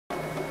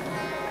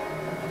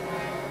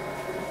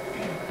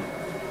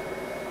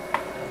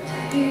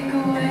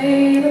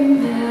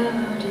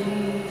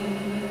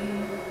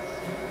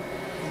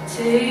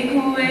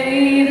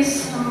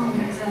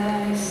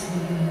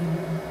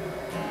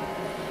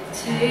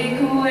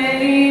Take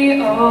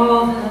away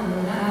all the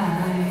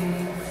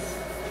lies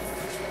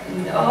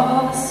and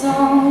all the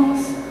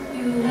songs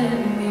you let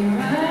me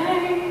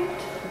write.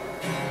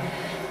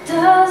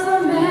 Does the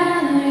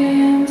man I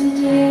am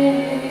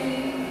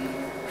today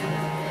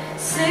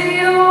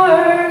say the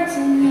words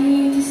I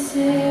need to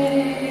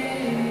say?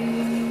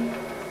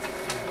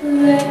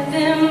 Let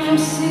them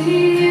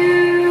see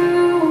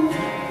you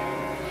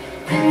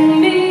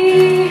and me.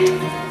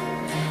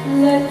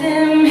 Let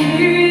them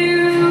hear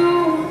you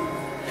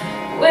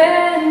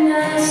when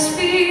I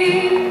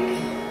speak.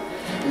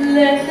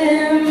 Let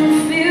them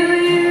feel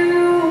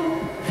you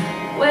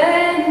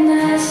when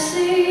I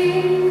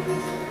sing.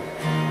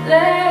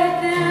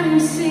 Let them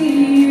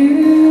see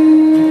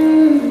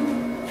you.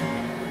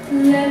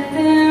 Let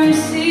them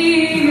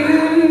see you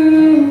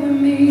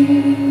and me.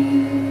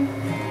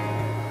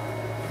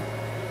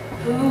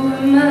 Who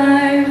am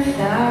I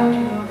without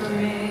your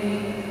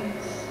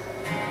grace?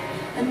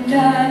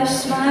 Another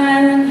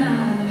smile,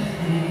 another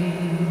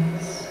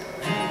face,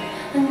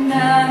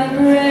 another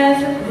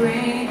breath, a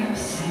grain of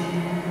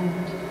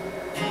sand,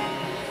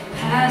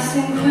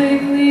 passing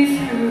quickly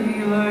through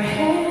your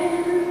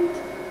hand.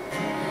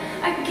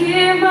 I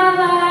give my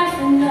life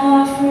an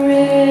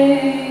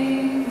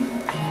offering.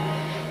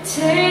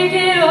 Take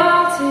it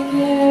all, take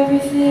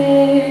everything.